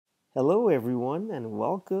Hello, everyone, and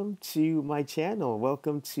welcome to my channel.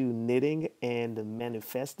 Welcome to Knitting and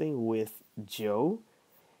Manifesting with Joe.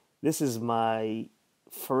 This is my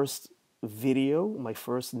first video, my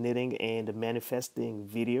first knitting and manifesting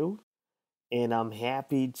video, and I'm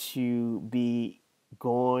happy to be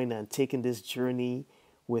going and taking this journey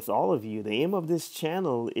with all of you. The aim of this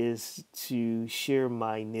channel is to share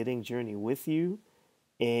my knitting journey with you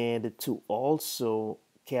and to also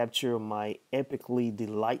capture my epically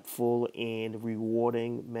delightful and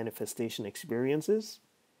rewarding manifestation experiences.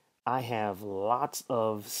 I have lots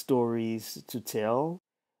of stories to tell.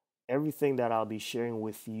 Everything that I'll be sharing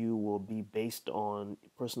with you will be based on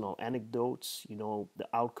personal anecdotes, the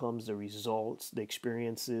outcomes, the results, the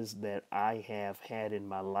experiences that I have had in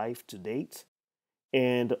my life to date,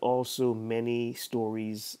 and also many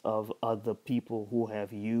stories of other people who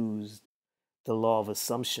have used the law of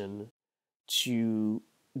assumption to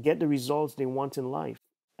get the results they want in life.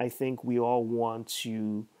 I think we all want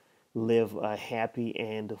to live a happy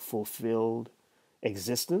and fulfilled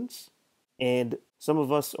existence. And some of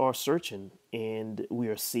us are searching and we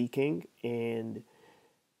are seeking. And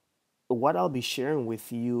what I'll be sharing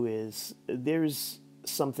with you is there's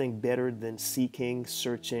something better than seeking,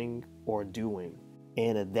 searching, or doing.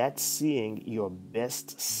 And that's seeing your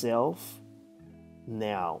best self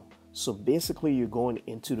now. So basically, you're going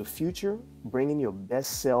into the future, bringing your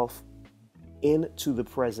best self into the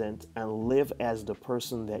present and live as the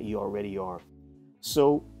person that you already are.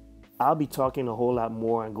 So I'll be talking a whole lot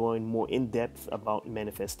more and going more in depth about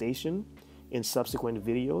manifestation in subsequent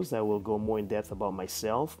videos. I will go more in depth about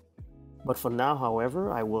myself. But for now,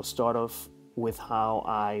 however, I will start off with how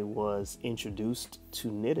I was introduced to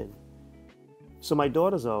knitting. So my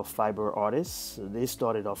daughters are fiber artists. They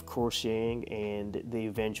started off crocheting and they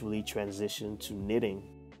eventually transitioned to knitting.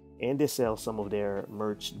 And they sell some of their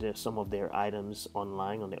merch, some of their items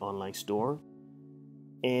online on the online store.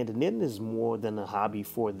 And knitting is more than a hobby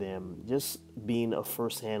for them. Just being a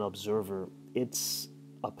first-hand observer, it's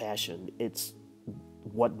a passion. It's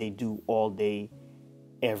what they do all day,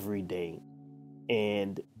 every day.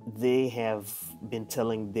 And they have been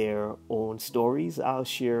telling their own stories. I'll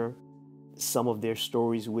share some of their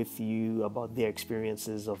stories with you about their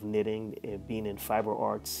experiences of knitting and being in fiber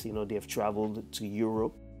arts. They have traveled to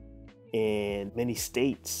Europe and many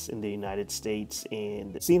states in the United States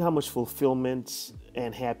and seeing how much fulfillment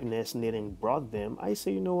and happiness knitting brought them. I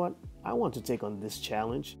say, you know what? I want to take on this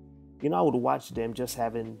challenge. I would watch them just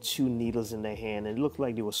having two needles in their hand and it looked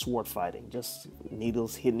like they were sword fighting, just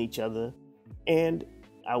needles hitting each other. And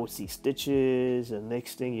I would see stitches, and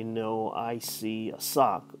next thing you know, I see a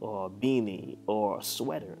sock or a beanie or a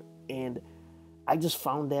sweater. And I just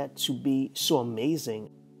found that to be so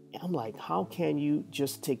amazing. I'm like, how can you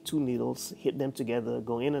just take two needles, hit them together,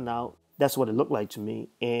 go in and out? That's what it looked like to me,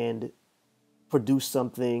 and produce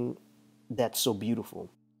something that's so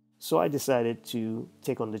beautiful. So I decided to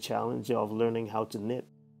take on the challenge of learning how to knit.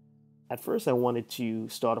 At first, I wanted to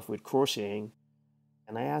start off with crocheting.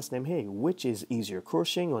 And I asked them, hey, which is easier,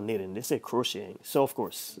 crocheting or knitting? They said crocheting. So, of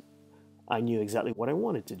course, I knew exactly what I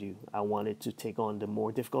wanted to do. I wanted to take on the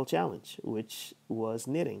more difficult challenge, which was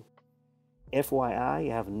knitting. FYI,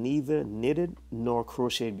 I have neither knitted nor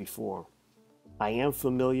crocheted before. I am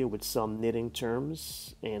familiar with some knitting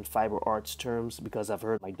terms and fiber arts terms because I've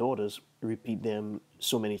heard my daughters repeat them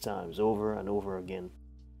so many times over and over again.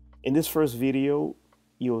 In this first video,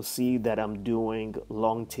 you'll see that I'm doing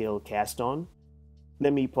long tail cast on.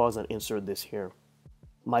 Let me pause and insert this here.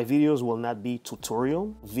 My videos will not be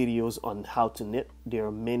tutorial videos on how to knit. There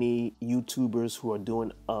are many YouTubers who are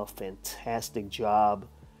doing a fantastic job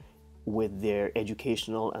with their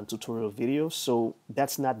educational and tutorial videos, so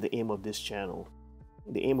that's not the aim of this channel.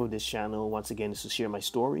 The aim of this channel, once again, is to share my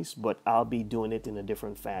stories, but I'll be doing it in a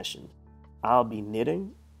different fashion. I'll be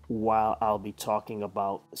knitting while I'll be talking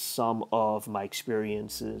about some of my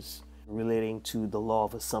experiences relating to the law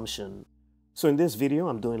of assumption. So in this video,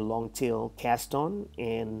 I'm doing long tail cast on,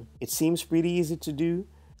 and it seems pretty easy to do.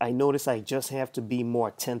 I notice I just have to be more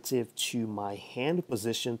attentive to my hand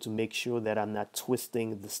position to make sure that I'm not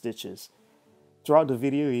twisting the stitches. Throughout the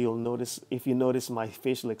video, you'll notice, if you notice my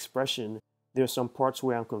facial expression, there are some parts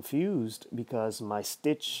where I'm confused because my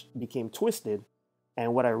stitch became twisted.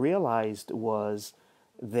 And what I realized was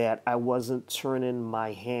that I wasn't turning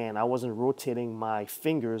my hand, I wasn't rotating my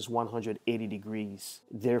fingers 180 degrees.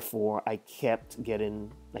 Therefore, I kept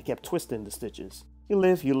twisting the stitches. You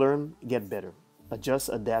live, you learn, get better. Adjust,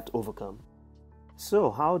 adapt, overcome.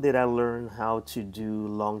 So how did I learn how to do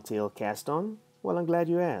long tail cast on? Well, I'm glad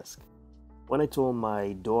you asked. When I told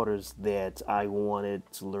my daughters that I wanted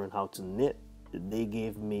to learn how to knit, they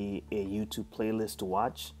gave me a YouTube playlist to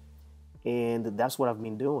watch. And that's what I've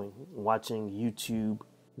been doing, watching YouTube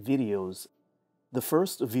videos. The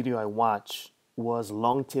first video I watched was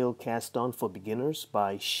Longtail Cast On for Beginners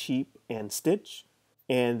by Sheep and Stitch.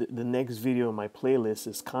 And the next video on my playlist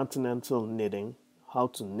is Continental Knitting, How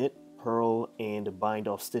to Knit, Purl, and Bind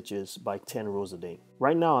Off Stitches by 10 rows a day.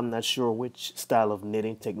 Right now, I'm not sure which style of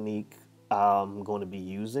knitting technique I'm going to be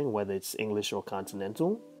using, whether it's English or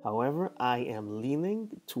Continental. However, I am leaning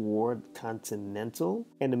toward Continental,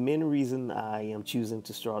 and the main reason I am choosing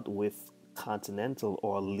to start with Continental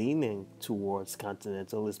or leaning towards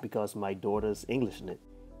Continental is because my daughter's English knit,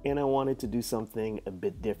 and I wanted to do something a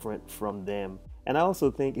bit different from them. And I also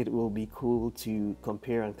think it will be cool to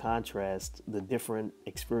compare and contrast the different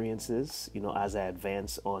experiences, as I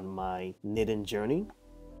advance on my knitting journey.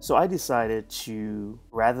 So I decided to,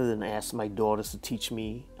 rather than ask my daughters to teach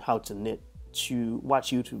me how to knit, to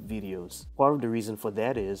watch YouTube videos. Part of the reason for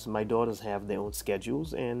that is my daughters have their own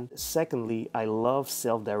schedules, and secondly, I love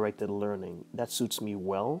self-directed learning. That suits me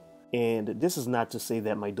well. And this is not to say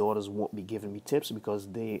that my daughters won't be giving me tips,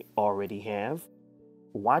 because they already have.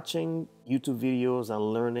 Watching YouTube videos and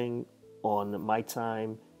learning on my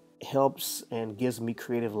time helps and gives me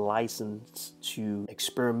creative license to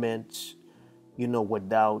experiment,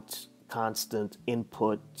 without constant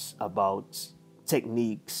input about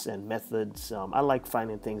techniques and methods. I like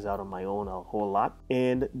finding things out on my own a whole lot,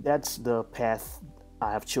 and that's the path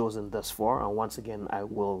I have chosen thus far. And once again, I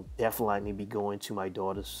will definitely be going to my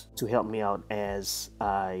daughters to help me out as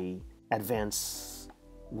I advance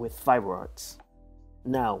with fiber arts.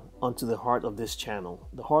 Now, onto the heart of this channel.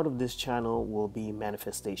 The heart of this channel will be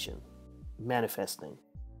manifesting.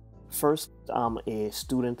 First, I'm a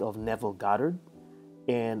student of Neville Goddard,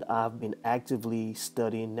 and I've been actively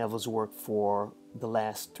studying Neville's work for the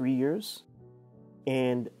last 3 years.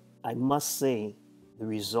 And I must say, the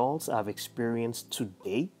results I've experienced to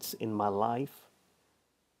date in my life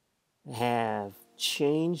have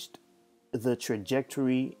changed the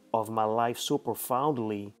trajectory of my life so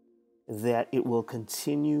profoundly that it will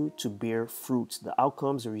continue to bear fruits. The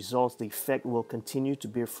outcomes, the results, the effect will continue to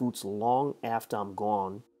bear fruits long after I'm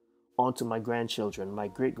gone, onto my grandchildren, my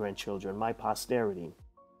great-grandchildren, my posterity.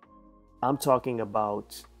 I'm talking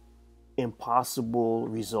about impossible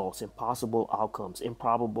results, impossible outcomes,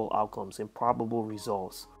 improbable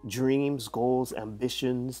results, dreams, goals,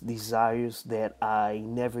 ambitions, desires that I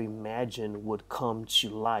never imagined would come to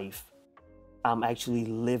life. I'm actually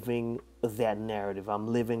living that narrative. I'm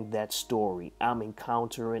living that story. I'm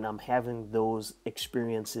having those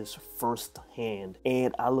experiences firsthand.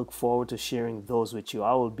 And I look forward to sharing those with you.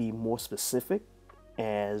 I will be more specific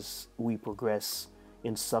as we progress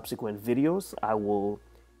in subsequent videos. I will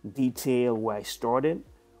detail where I started,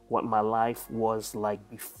 what my life was like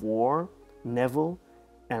before Neville,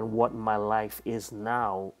 and what my life is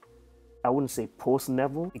now. I wouldn't say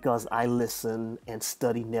post-Neville, because I listen and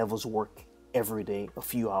study Neville's work every day, a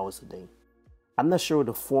few hours a day. I'm not sure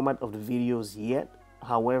the format of the videos yet.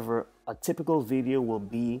 However, a typical video will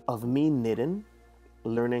be of me knitting,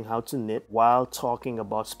 learning how to knit, while talking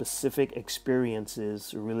about specific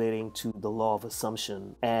experiences relating to the law of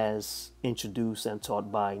assumption as introduced and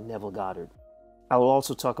taught by Neville Goddard. I will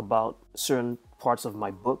also talk about certain parts of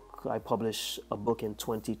my book. I published a book in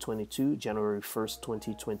 2022, January 1st,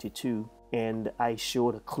 2022, and I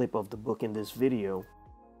showed a clip of the book in this video.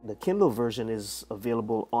 The Kindle version is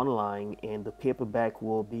available online, and the paperback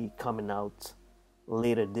will be coming out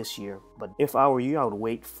later this year. But if I were you, I would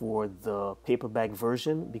wait for the paperback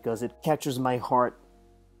version, because it captures my heart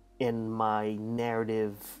and my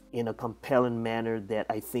narrative in a compelling manner that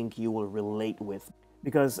I think you will relate with.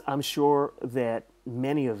 Because I'm sure that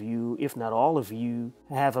many of you, if not all of you,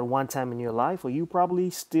 have at one time in your life, or you probably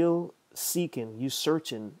still seeking, you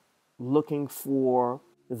searching, looking for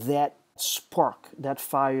that spark, that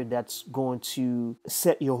fire that's going to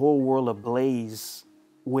set your whole world ablaze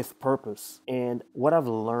with purpose. And what I've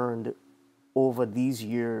learned over these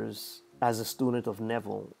years as a student of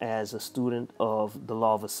Neville, as a student of the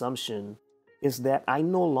law of assumption, is that I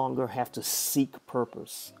no longer have to seek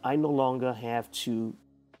purpose. I no longer have to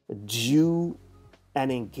do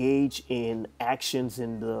and engage in actions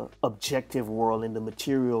in the objective world, in the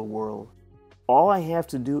material world. All I have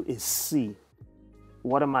to do is see.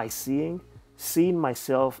 What am I seeing? Seeing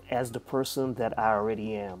myself as the person that I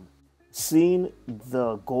already am. Seeing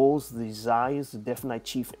the goals, the desires, the definite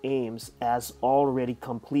chief aims as already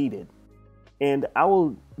completed. And I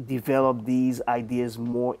will develop these ideas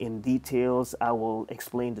more in details. I will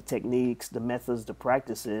explain the techniques, the methods, the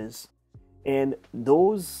practices. And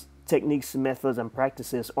those techniques, methods, and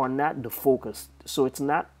practices are not the focus. So it's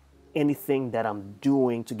not anything that I'm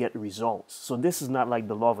doing to get results. So this is not like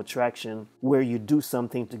the law of attraction where you do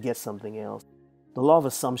something to get something else. The law of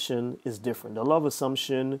assumption is different. The law of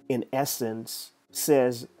assumption, in essence,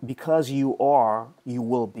 says because you are, you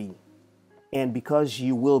will be. And because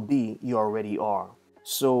you will be, you already are.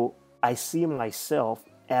 So I see myself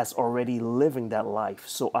as already living that life.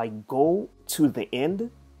 So I go to the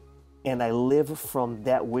end and I live from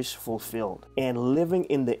that wish fulfilled. And living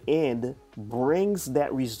in the end brings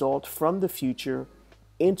that result from the future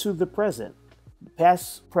into the present.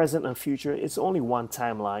 Past, present, and future, it's only one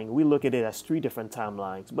timeline. We look at it as three different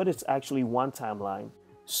timelines, but it's actually one timeline.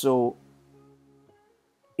 So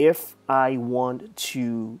if I want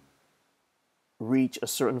to reach a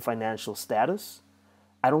certain financial status,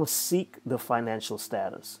 I don't seek the financial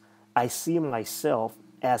status. I see myself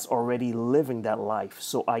as already living that life.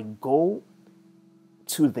 So I go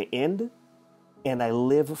to the end and I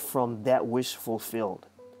live from that wish fulfilled.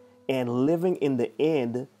 And living in the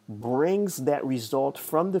end brings that result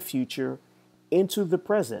from the future into the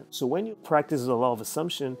present. So when you practice the law of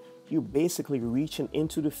assumption, you're basically reaching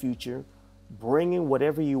into the future, bringing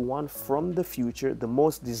whatever you want from the future, the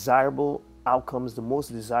most desirable outcomes, the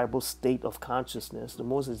most desirable state of consciousness, the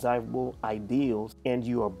most desirable ideals, and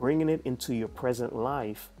you are bringing it into your present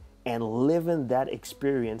life and living that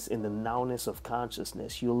experience in the nowness of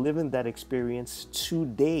consciousness. You're living that experience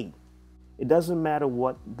today. It doesn't matter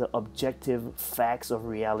what the objective facts of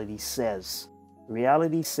reality says.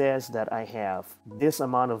 Reality says that I have this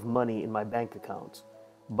amount of money in my bank account.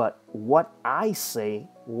 But what I say,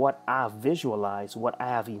 what I visualize, what I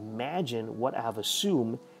have imagined, what I have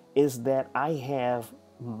assumed is that I have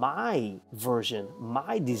my version,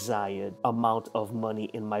 my desired amount of money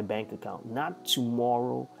in my bank account. Not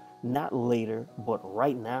tomorrow, not later, but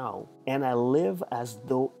right now. And I live as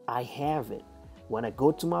though I have it. When I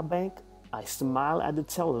go to my bank, I smile at the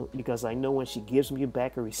teller because I know when she gives me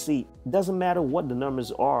back a receipt, it doesn't matter what the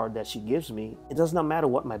numbers are that she gives me. It does not matter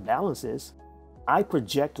what my balance is. I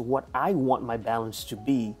project what I want my balance to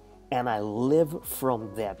be, and I live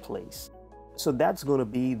from that place. So that's going to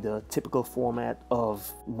be the typical format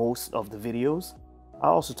of most of the videos. I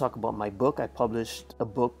also talk about my book. I published a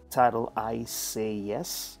book titled I Say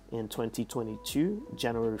Yes in 2022,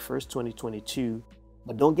 January 1st, 2022.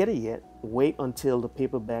 But don't get it yet. Wait until the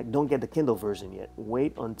paperback, don't get the Kindle version yet.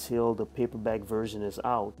 Wait until the paperback version is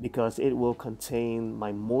out because it will contain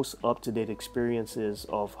my most up-to-date experiences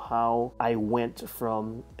of how I went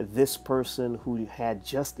from this person who had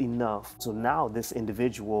just enough to now this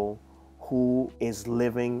individual who is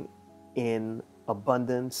living in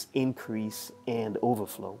abundance, increase, and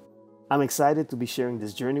overflow. I'm excited to be sharing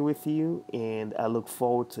this journey with you, and I look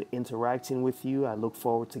forward to interacting with you. I look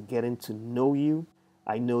forward to getting to know you.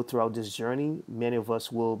 I know throughout this journey, many of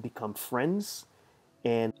us will become friends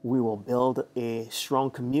and we will build a strong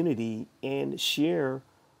community and share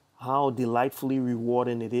how delightfully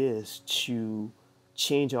rewarding it is to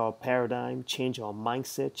change our paradigm, change our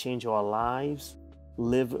mindset, change our lives,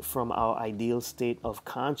 live from our ideal state of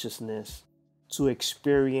consciousness to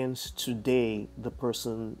experience today the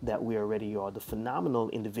person that we already are, the phenomenal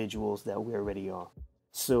individuals that we already are.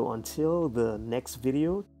 So until the next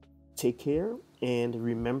video, take care and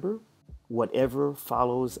remember, whatever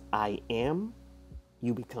follows I am,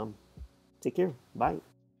 you become. Take care. Bye.